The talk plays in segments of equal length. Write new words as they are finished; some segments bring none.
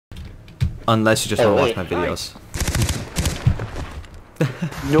Unless you just want to watch my videos.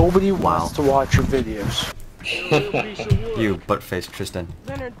 Nobody wants to watch your videos. You butt-faced Tristan.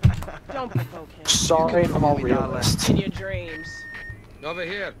 Leonard, don't provoke him. Sorry, I'm a realist. In your dreams. Over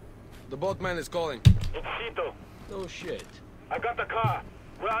here. The boatman is calling. It's Cito. Oh shit. I got the car.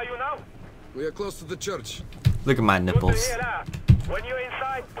 Where are you now? We are close to the church. Look at my Good to nipples. hear that. When you're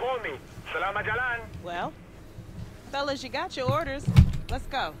inside, call me. Salama Jalan. Well, fellas, you got your orders. Let's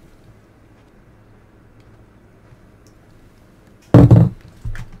go.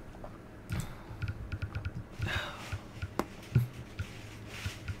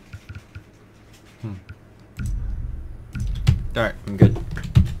 Alright, I'm good.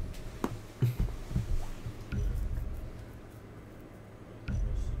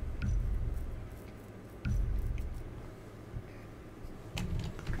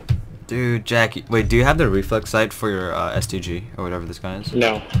 Dude, Jackie, wait, do you have the reflex sight for your STG or whatever this gun is?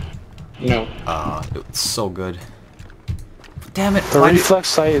 No. No. It's so good. Damn it! The why reflex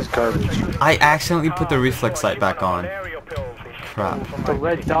sight is garbage. I accidentally put the reflex sight back on. Crap. The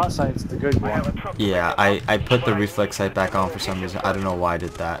red dot sight's the good one. Yeah, I put the reflex sight back on for some reason. I don't know why I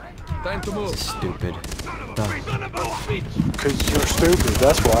did that. Time to move. Stupid. Duh. Because you're stupid,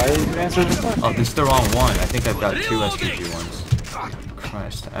 that's why you answered the question. Oh, this is the wrong one. I think I've got two STG ones.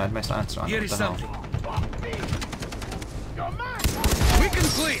 Christ, I had my silencer on. Here What is the hell? something. We can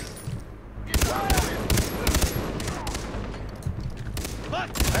clean.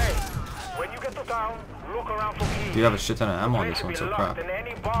 Hey, when you get to town, look around for keys. Do you have a shit ton of ammo on this one, so crap. And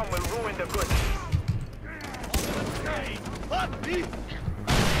any bomb will ruin the goods.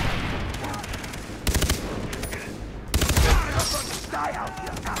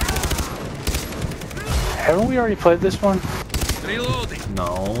 Haven't we already played this one? Reloading.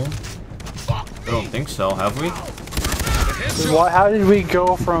 No. I don't think so, have we? How did we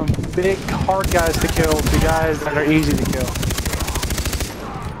go from big, hard guys to kill to guys that are easy to kill?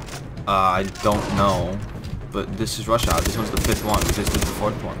 I don't know. But this is Rush Hour. This one's the 5th one. We just did the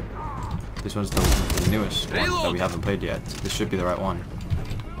 4th one. This one's the newest one that we haven't played yet. This should be the right one.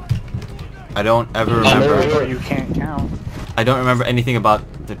 I don't ever remember. You can't count. I don't remember anything about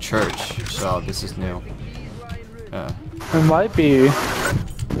the church, so this is new. Yeah. It might be,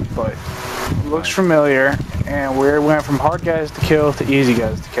 but it looks familiar. And we went from hard guys to kill to easy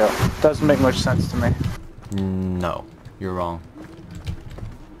guys to kill. Doesn't make much sense to me. No, you're wrong.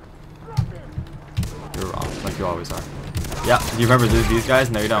 You're wrong, like you always are. Yeah, do you remember these guys?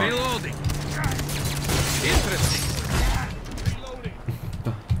 No, you don't. Reloading. Interesting.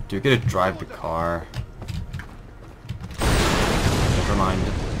 Do you get to drive the car? Never mind.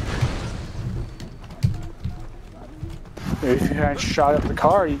 If you had shot up the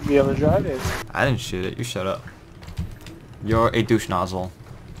car, you'd be able to drive it. I didn't shoot it. You shut up. You're a douche nozzle.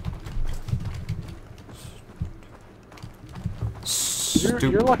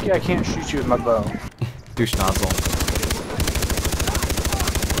 You're lucky I can't shoot you with my bow. Douche nozzle.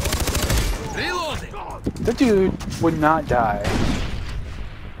 Reloading. The dude would not die.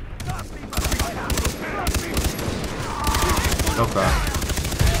 No crap.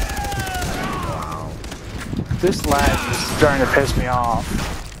 This lag is starting to piss me off.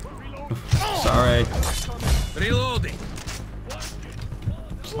 Sorry. Reloading.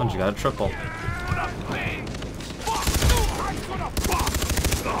 This one's got a triple.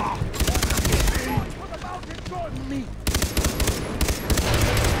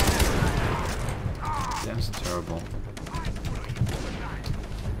 Damn, this is terrible.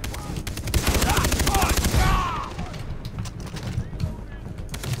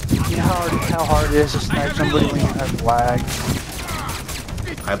 You know how hard it is to snipe somebody when you have lag?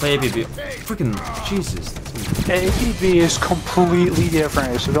 I play ABB. Freaking Jesus. APB is completely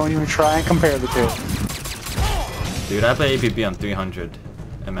different, so don't even try and compare the two. Dude, I play ABB on 300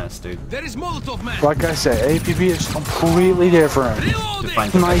 MS, dude. There is Molotov man. Like I said, APB is completely different. Reloading. Define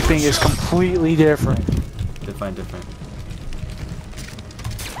different. Sniping is completely different. Define different.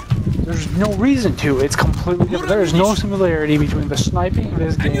 There's no reason to. It's completely different. There is no similarity between the sniping in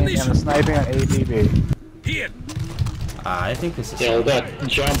this game and the sniping on APB. Here. I think this is. Yeah, that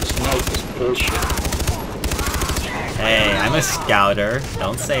jump snipe is bullshit. Hey, I'm a scouter.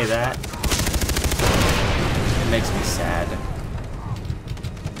 Don't say that. It makes me sad.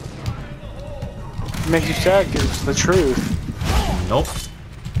 It makes you sad because it's the truth. Nope.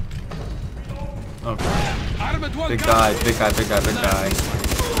 Okay. Armored one Big gun. guy, big guy, big guy, big guy.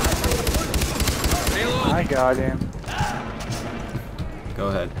 Reloading. I got him. Go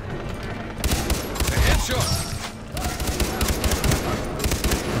ahead. Headshot.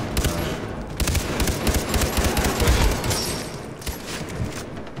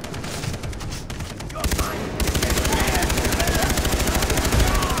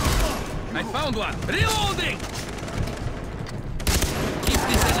 Found one. Reloading. Keep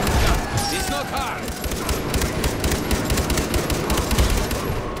this enemy down. It's not hard.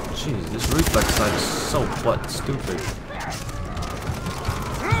 Jeez, this reflex side is so what stupid.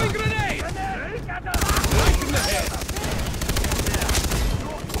 Throwing grenade. Right in the head.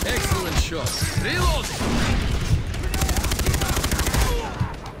 Excellent shot. Reloading.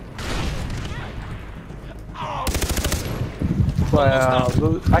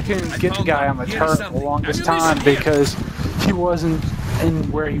 Well, I couldn't get the guy on the turret the longest time because he wasn't in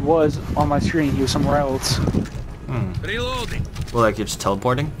where he was on my screen. He was somewhere else. Reloading. Well, like you're just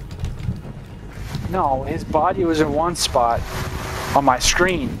teleporting? No, his body was in one spot on my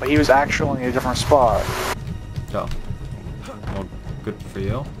screen, but he was actually in a different spot. Oh. Well, good for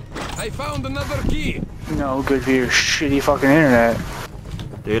you. I found another key. No good for your shitty fucking internet.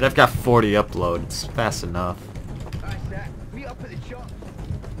 Dude, I've got 40 uploads. Fast enough.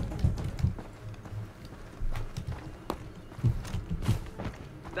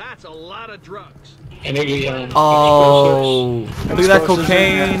 That's a lot of drugs. And maybe, Oh, look at that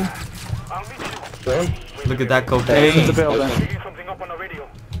cocaine. Where? Look at that There's cocaine. the building. Picking something up on the radio.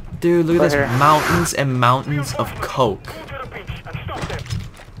 Dude, look at Right this here. mountains and mountains of coke. Go to the beach and stop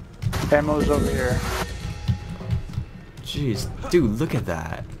them. Ammo's over here. Jeez, dude, look at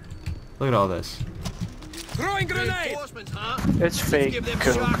that. Look at all this. Throwing grenade. It's fake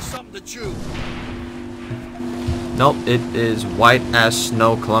coke. Something to chew. Nope, it is white as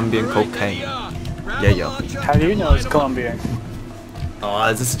snow Colombian cocaine. Yeah, yo. How do you know it's Colombian? Oh,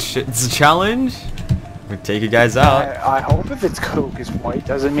 is this it's a challenge? We take you guys out. I hope if it's coke is white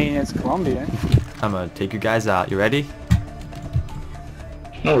doesn't mean it's Colombian. I'm gonna take you guys out. You ready?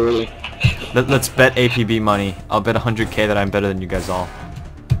 Not really. Let's bet APB money. I'll bet 100k that I'm better than you guys all.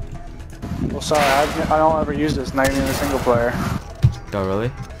 Well, sorry, I don't ever use this, not even in a single player. Oh,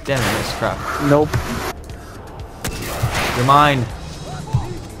 really? Damn it, this crap. Nope. You're mine.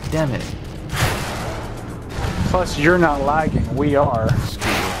 Damn it. Plus, you're not lagging. We are.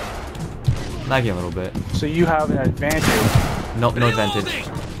 Screw you. Lagging a little bit. So you have an advantage. Nope, no advantage.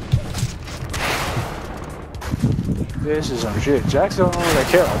 This is some shit. Jackson don't know what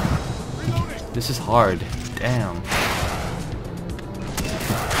I killed. This is hard. Damn.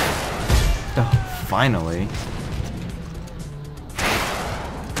 Oh, finally.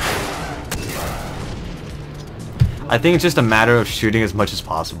 I think it's just a matter of shooting as much as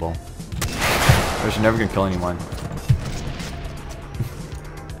possible. Or you're never gonna kill anyone.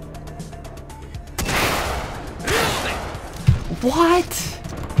 What?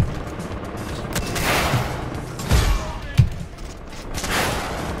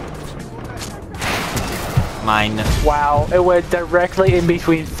 Mine. Wow, it went directly in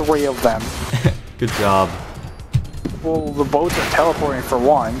between 3 of them. Good job. Well, the boats are teleporting for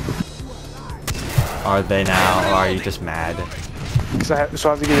one. Are they now, or are you just mad? So I have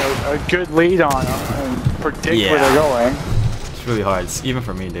to get a good lead on them and predict where they're going. It's really hard. Even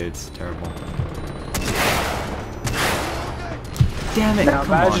for me, dude. It's terrible. Damn it! Now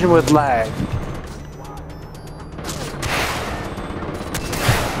come imagine on. with lag.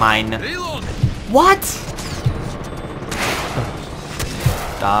 Mine. Reload. What?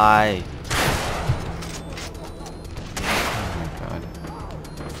 Die. Oh my god.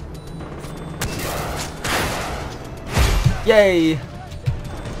 Yay!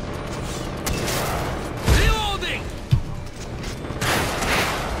 Reloading.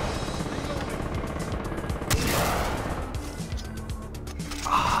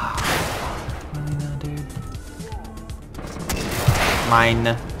 Really now, dude?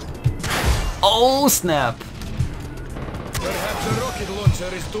 Mine. Oh snap! Perhaps a rocket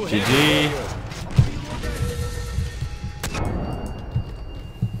launcher is too GG. heavy.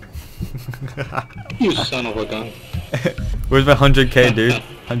 You son of a gun. Where's my 100k, dude?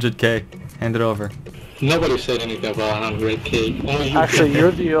 100k. Hand it over. Nobody said anything about 100k. Only you Actually, did.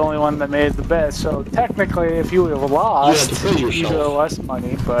 you're the only one that made the bet, so technically, if you would have lost, You had to pay you yourself. would have less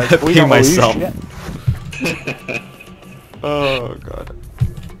money, but we Pay don't owe you myself. shit. Oh god.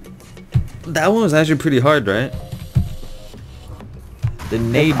 That one was actually pretty hard, right? The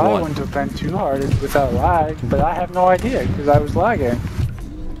nade Probably one. wouldn't have been too hard without lag, but I have no idea, because I was lagging.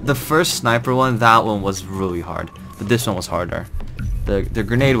 The first sniper one, that one was really hard. But this one was harder. The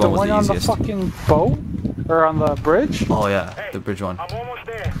grenade The one was one the on easiest. the fucking boat? Or on the bridge? Oh yeah, the bridge one. I'm almost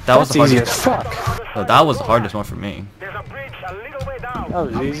there. That was That's the easy hardest. as fuck. No, that was the hardest one for me. There's a bridge a little way down. That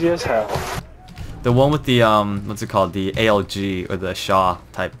was easy as hell. The one with the what's it called? The ALG or the Shaw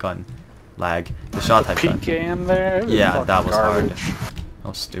type gun lag. The Shaw type gun. PKM there? It was Yeah, fucking that was hard. garbage. That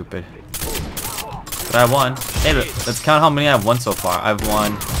was stupid. But I won. Hey, let's count how many I've won so far. I've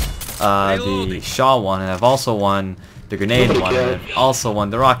won the Shaw one, and I've also won the grenade Nobody one, and cares. I've also won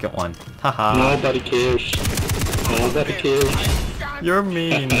the rocket one. Haha. Nobody cares. Nobody cares. You're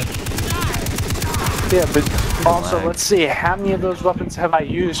mean. Yeah, but also, lag. let's see, how many of those weapons have I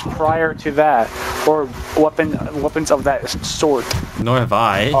used prior to that? Or weapons of that sort? Nor have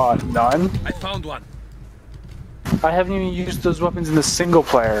I. None. I found one. I haven't even used those weapons in the single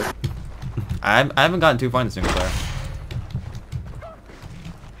player. I haven't gotten too far in the single player.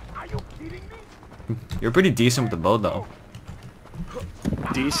 You're pretty decent with the bow, though.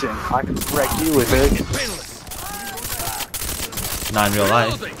 Decent. I can wreck you with it. Painless. Not in real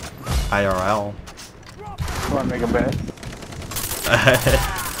life. Reloading. IRL. Wanna make a bet?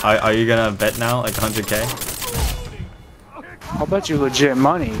 Are you gonna bet now, like 100K? I'll bet you legit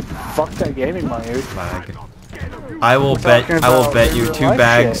money. Fuck that gaming money. Flag. I will We're bet. talking I will about bet you real two life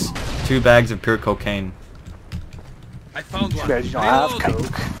bags. shit. 2 bags of pure cocaine. I found one. You guys don't have Reloading.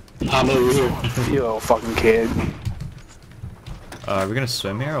 coke. I'm a real. You little fucking kid. Are we gonna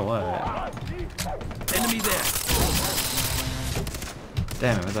swim here or what? Enemy there.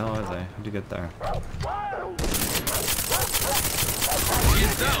 Damn it! What the hell is I? How'd you get there?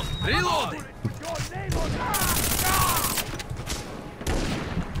 He's down. Reloading.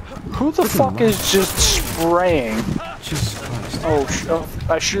 Who the fuck is just spraying? Jesus Christ! Oh,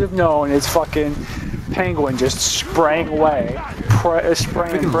 I should have known. It's fucking Penguin just spraying away. Spraying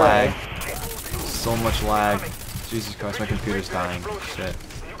Freaking spray. lag. So much lag. Jesus Christ! My computer's dying. Shit.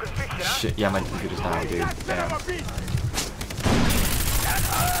 Shit. Yeah, my computer's dying, dude. Damn.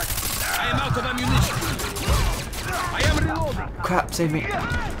 I am out of ammunition. I am reloading. Crap! Save me. I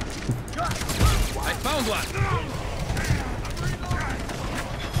found one.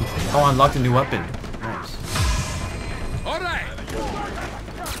 Oh, I unlocked a new weapon. Nice. All right.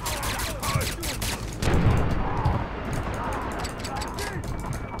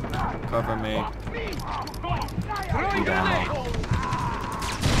 Cover me. Need ammo.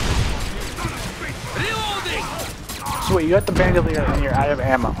 Reloading. So wait, you got the bandolier and you're out of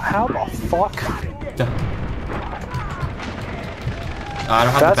ammo. How the fuck? I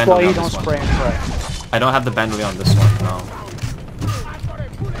don't have That's the why bandolier you on don't this spray one. and pray. I don't have the bandolier on this one. No.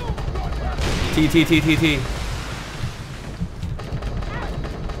 T.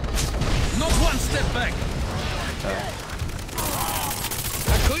 Not one step back.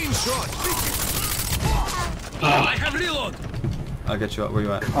 A clean shot. I have reload. I'll get you up. Where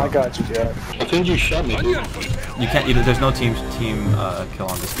you at? I got you, Jack. I think you shot me, On dude. your feet. You can't. There's no team kill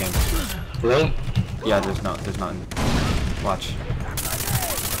on this game. Really? Yeah, there's none. Watch.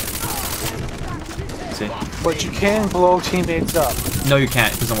 See? But you can blow teammates up. No, you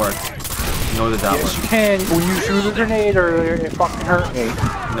can't. It doesn't work. Nor did that Yes, you one. can. When you shoot a grenade earlier, it fucking hurt me.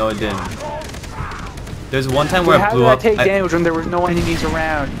 No, it didn't. There's one time where I How blew did I up. take damage when there was no enemies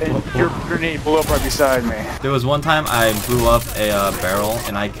around and your grenade blew up right beside me? There was one time I blew up a barrel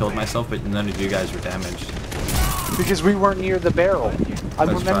and I killed myself, but none of you guys were damaged. Because we weren't near the barrel. I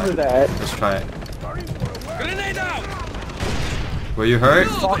Let's remember try. that. Let's try it. Grenade out. Were you hurt?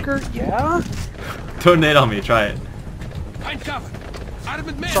 Fucker, yeah? Tornado on me. Try it. Find cover.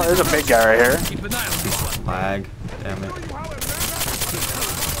 Armored man. Sorry, there's a big guy right here. Keep an eye on this one. Lag. Damn it.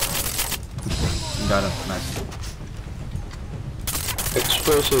 You got him. Nice.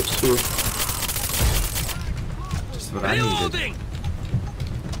 Explosives too. Just what I needed. Reloading.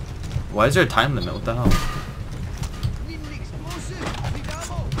 Why is there a time limit? What the hell?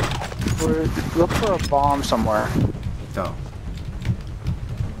 Look for a bomb somewhere. Go.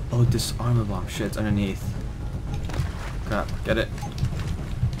 Oh, disarmor bomb. Shit, it's underneath. Crap. Get it.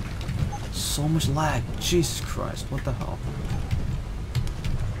 So much lag. Jesus Christ. What the hell?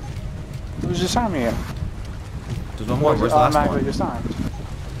 Who's disarming you? There's one more. Was Where's it the last automatically one? disarmed?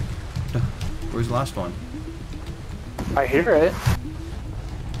 Where's the last one? I hear it.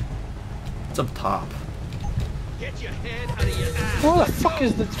 It's up top. What the fuck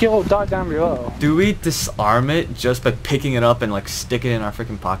is the yellow dot down below? Do we disarm it just by picking it up and like stick it in our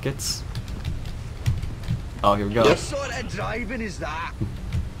freaking pockets? Oh, here we go. Yep. sort of driving is that?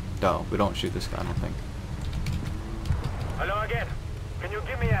 No, we don't shoot this guy, I don't think. Hello again. Can you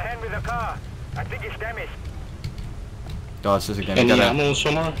give me a hand with the car? I think it's damaged. Oh, it's just again. Any Gotta, ammo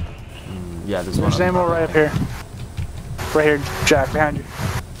somewhere? yeah, there's one. There's on ammo top. right up here. Right here, Jack, behind you.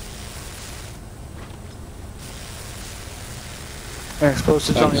 And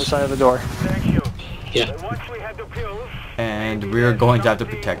explosives on the other side of the door. Thank you. Yeah. Once we had the pills, And we're going to have to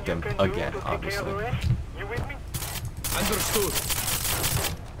protect him again, take obviously. care of the rest. You with me? Understood.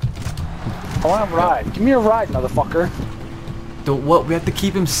 I want to ride. Give me a ride, motherfucker. What? We have to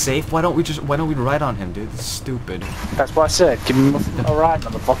keep him safe. Why don't we ride on him, dude? This is stupid. That's what I said. Give him a ride,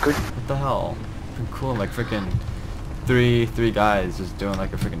 motherfucker. What the hell? Freaking cool, like freaking three guys just doing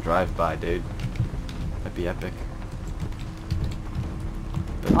like a freaking drive-by, dude. That'd be epic.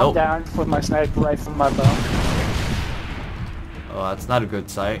 But I'm nope. down with my sniper rifle in my bow. Oh, that's not a good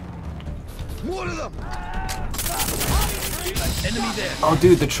sight. More of them. Enemy there. Oh,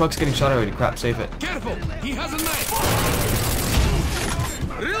 dude, the truck's getting shot already. Crap, save it. Careful. He has a knife.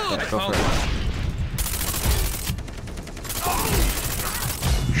 Reload. Yeah, go for it.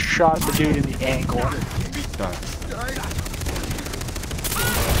 Shot the dude in the ankle. Darn.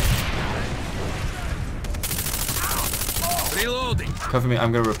 Reloading. Cover me.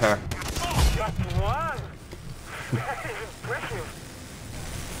 I'm gonna repair. Just one. That is impressive.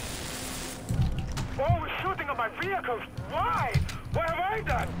 Oh, shooting at my vehicles. Why? What have I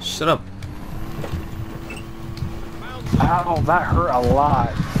done? Shut up. Ow, that hurt a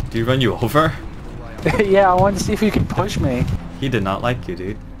lot. Did he run you over? Yeah, I wanted to see if he could push me. He did not like you,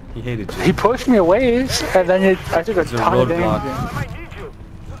 dude. He hated you. He pushed me a ways, and then I took a It's a ton of roadblock. damage. I might need you.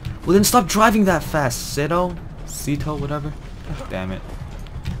 Well, then stop driving that fast, Sito. Sito, whatever. God damn it.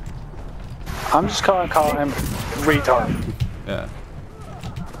 I'm just calling him retard. Yeah.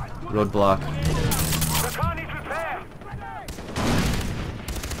 Roadblock. The car needs repair.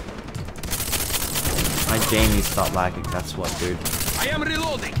 My game needs to stop lagging. That's what, dude. I am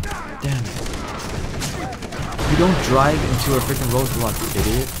reloading. Damn it. You don't drive into a freaking roadblock, you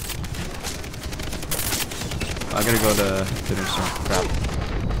idiot. I gotta go to dinner soon. Crap.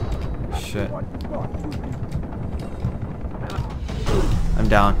 Shit. I'm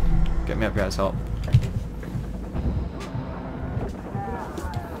down. Get me up, guys. Help.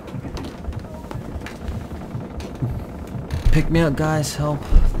 Pick me up, guys. Help.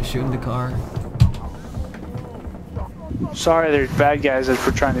 They're shooting the car. Sorry, there's bad guys that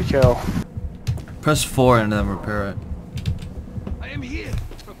we're trying to kill. Press 4 and then repair it. I am here.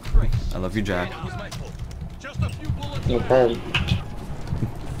 For Christ. I love you, Jack. That was my fault. Just a few bullets. No problem.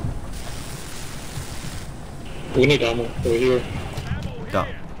 We need ammo over here. Ammo Dump.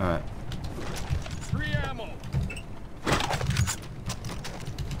 here. Alright. 3 ammo.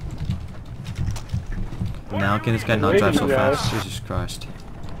 Now can this guy not drive so fast? Jesus Christ.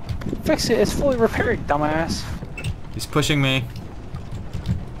 Fix it, it's fully repaired, dumbass. He's pushing me.